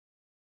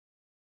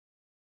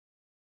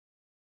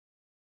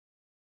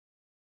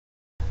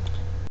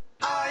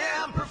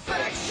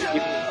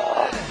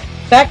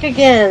back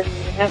again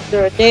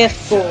after a day of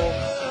school,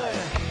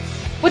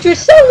 which was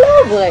so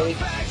lovely.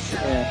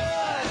 Yeah.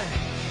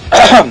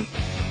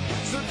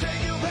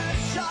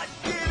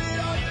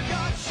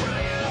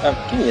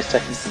 Give me a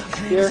second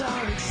here.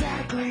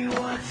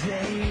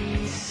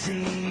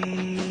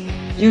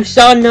 You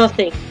saw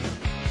nothing.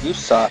 You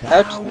saw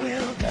absolutely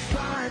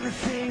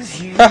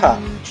nothing. Haha.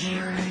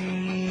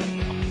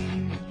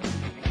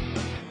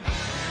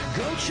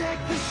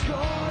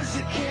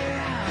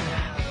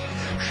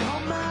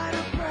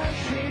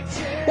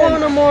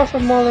 One or more for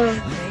mother.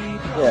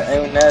 Yeah,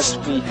 and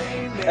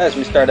as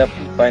we start up,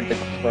 we find the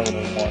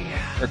chrono one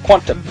or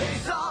quantum.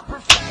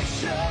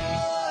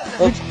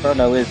 Well,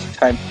 chrono is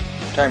time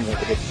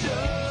limited.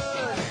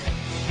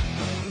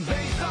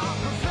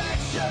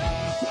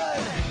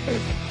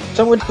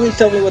 Someone please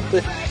tell me what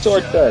the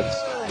sword does.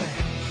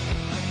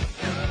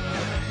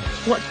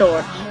 What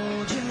sword?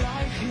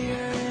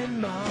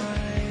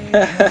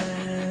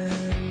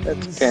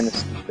 That's kind of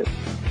stupid.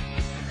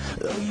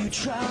 You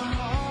try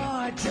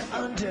hard to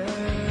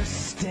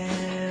understand.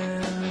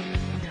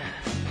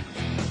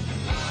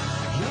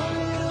 Your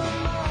little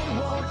mind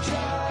won't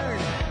turn.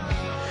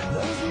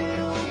 Those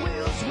little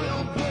wheels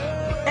will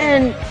burn.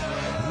 And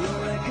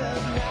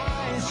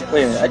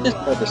Wait a minute, I just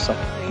noticed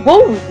something.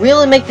 what would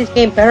really make this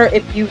game better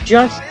if you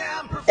just,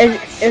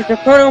 if the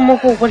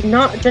chronomobile was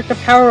not just a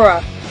power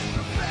up.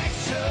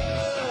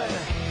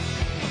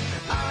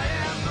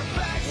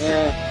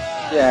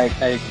 Yeah,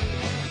 I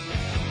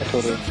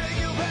totally.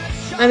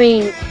 I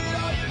mean,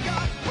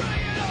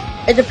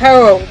 it's a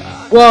power up.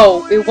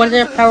 Whoa! It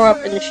wasn't a power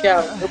up in the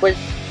show. It was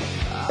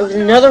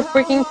another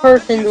freaking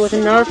person. It was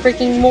another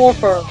freaking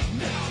morpher.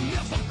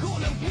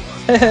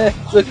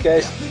 Look,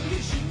 guys,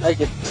 I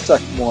get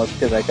sucked more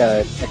because I got an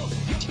extra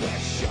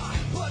TS.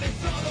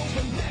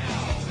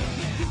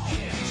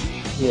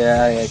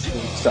 Yeah, I actually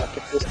suck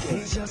at this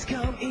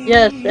game.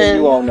 Yes, And you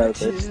and all know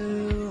this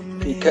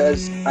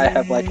because I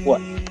have like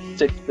what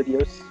 6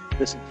 videos.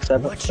 This is the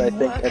 7th, I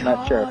think. I'm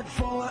not sure.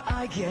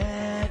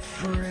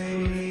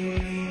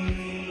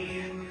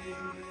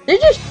 they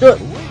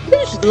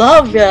just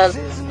love us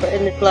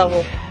in this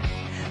level.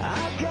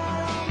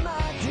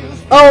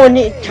 Oh, and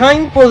it's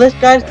time for this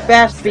guy's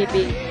fast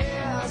BB.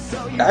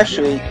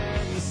 Actually,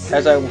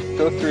 as I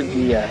go through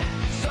the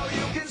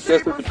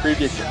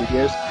previous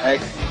videos, I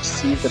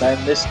see that I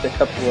missed a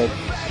couple of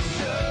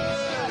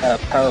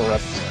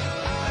power-ups.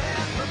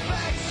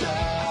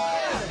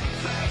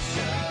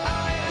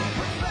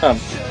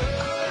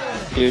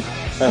 Dude,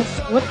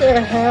 What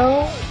the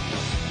hell?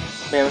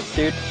 man,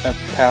 dude,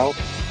 pal,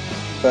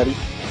 buddy,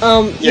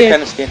 you're Yeah,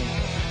 kind of standing.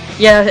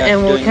 yeah, not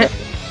and doing nothing.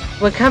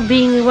 we're kind of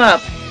beating you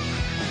up.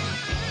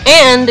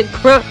 And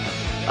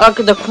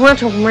the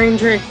Quantum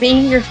Ranger is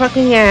beating your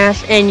fucking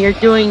ass, and you're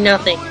doing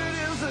nothing.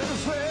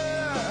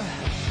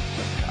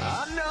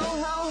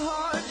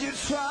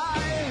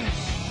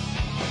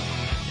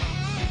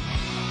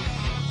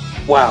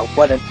 Wow,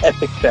 what an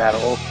epic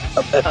battle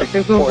of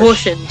epic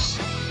Proportions.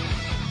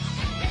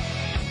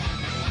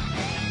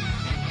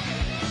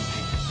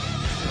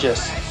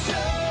 Just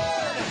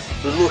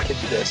look at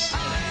this.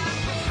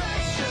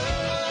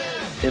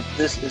 If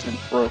this isn't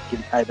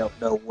broken, I don't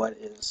know what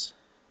is.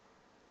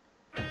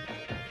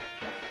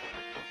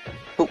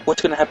 But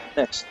what's gonna happen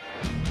next?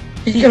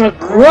 He's gonna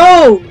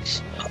grow!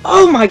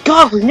 Oh my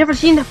god, we've never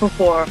seen that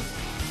before.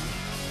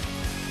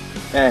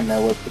 And I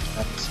will put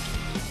that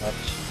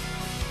much.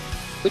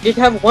 We just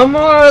have one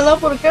more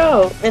level to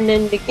go, and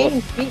then the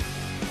game's beat.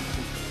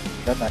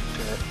 I'm not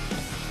sure.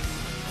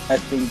 I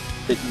think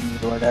that you need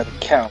to learn how to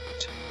count.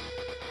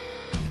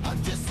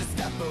 I'm just a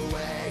step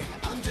away,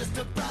 I'm just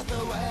a breath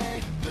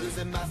away,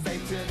 losing my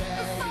faith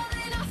today.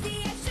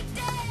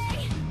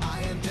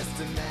 I am just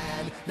a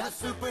man, not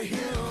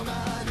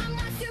superhuman.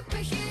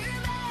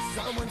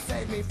 Someone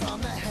save me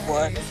from the haze.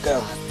 What?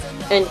 Go.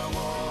 And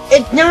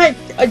it's not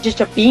just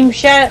a beam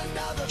shot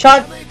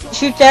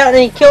shoots out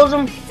and he kills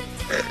him.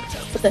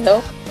 What the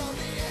hell?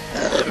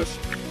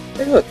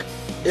 Hey look,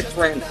 it's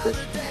Rancid.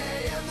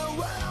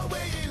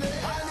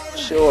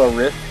 Show a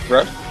rift,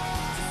 rush.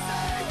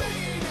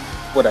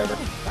 Whatever.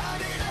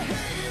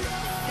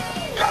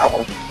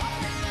 Ow.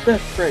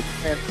 That's right,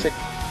 man, sick.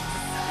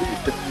 Please,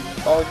 but you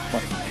all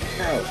my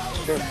cow.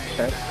 Sure,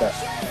 that's that.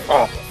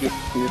 Oh, yes,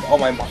 dude, all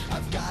my money.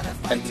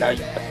 And now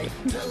you have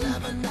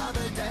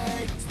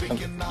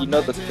to. You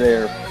know that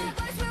they're.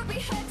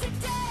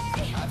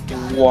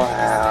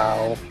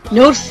 Wow.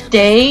 No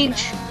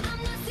stage?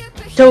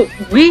 So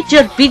we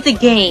just beat the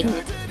game.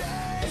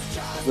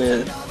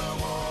 With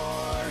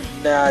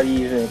not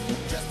even.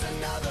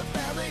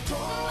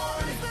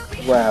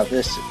 Wow,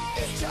 this is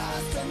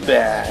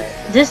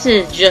bad. This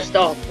is just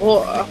a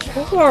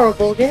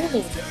horrible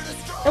game.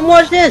 And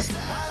watch this.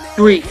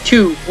 3,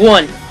 2,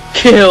 1,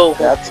 kill.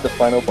 That's the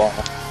final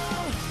boss.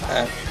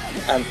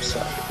 I'm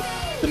sorry.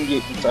 The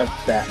mutants aren't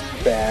that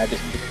bad in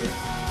the game.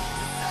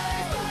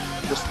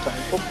 This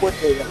time, but what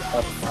they got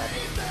up on.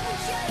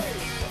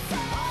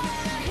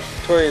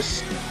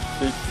 Victorious.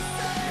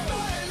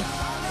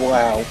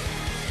 Wow.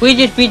 We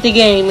just beat the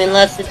game in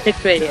less than 6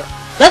 videos.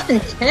 Less than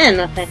 10,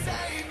 I think.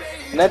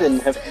 And I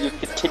didn't have you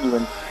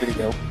continuing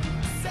video.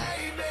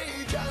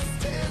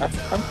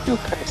 I'm still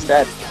kind of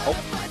sad now.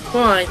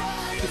 Why?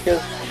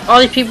 Because, All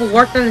these people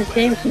worked on this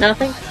game for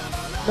nothing?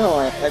 no,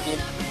 I mean,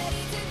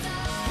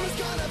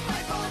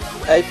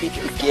 I beat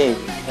the game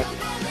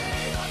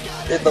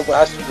in the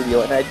last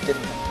video and I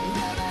didn't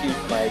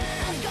use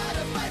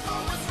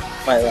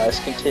my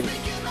last continue.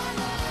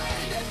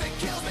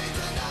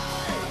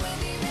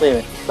 Wait a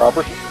minute,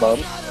 Robert's mom?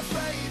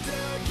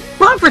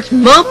 Robert's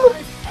mum?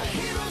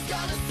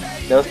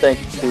 No thank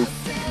you.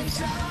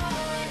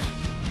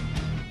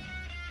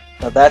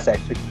 Now that's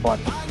actually fun.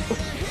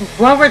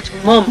 Robert's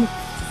mum.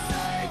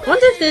 I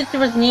wonder if this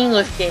was an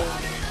English game.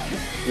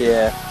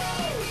 Yeah.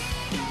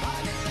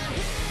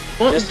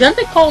 Well, Just- don't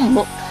they call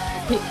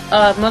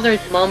mother's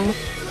mum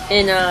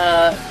in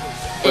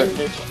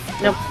British.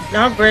 no,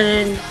 not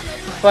Britain,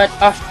 but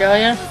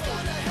Australia?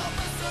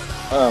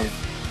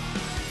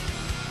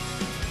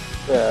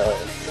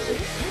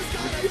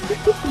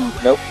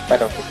 Nope, I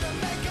don't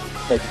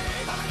think. Maybe.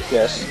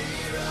 Yes.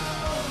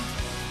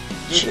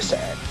 You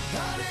decide.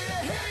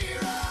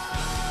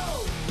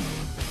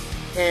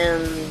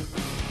 And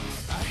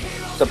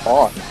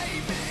Saban,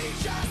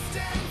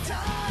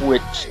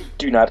 which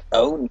do not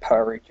own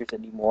Power Rangers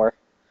anymore.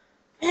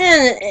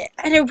 and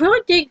it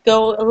really did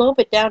go a little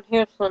bit down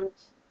here since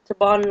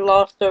Saban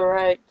lost the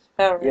rights.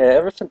 Power Yeah,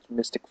 ever since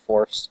Mystic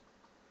Force.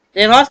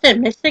 They lost it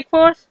in Mystic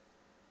Force?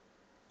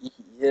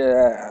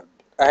 Yeah,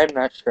 I'm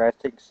not sure. I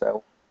think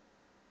so.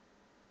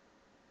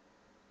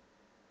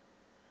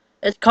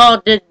 It's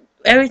called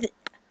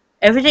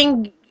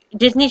everything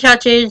Disney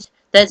touches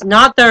that's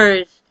not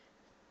theirs.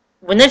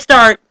 When they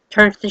start,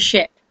 turns to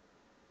shit.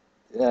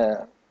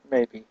 Yeah,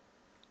 maybe.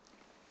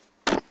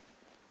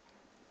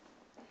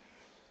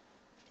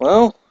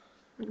 Well,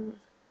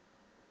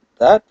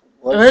 that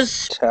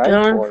was time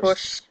done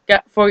Force.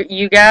 for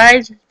you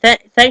guys.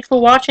 Thanks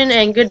for watching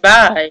and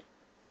goodbye.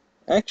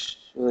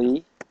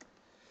 Actually,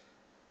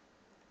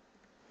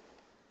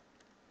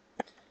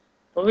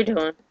 What are we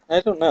doing? I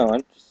don't know.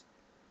 I'm just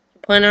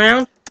Playing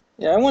around?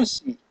 yeah. I want to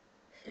see.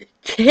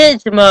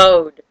 Kids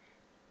mode.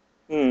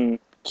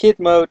 Kid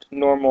mode,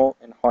 normal,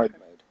 and hard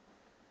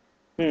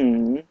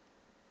mode.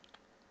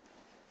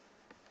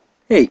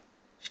 Hey,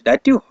 should I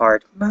do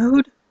hard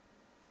mode?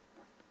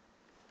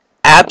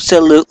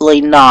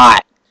 Absolutely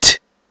not.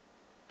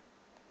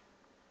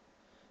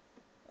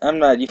 I'm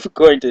not even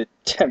going to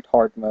attempt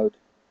hard mode.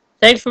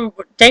 Thanks for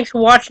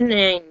watching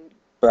and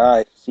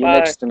Bye. See you Bye.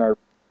 next in our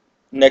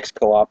next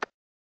co-op.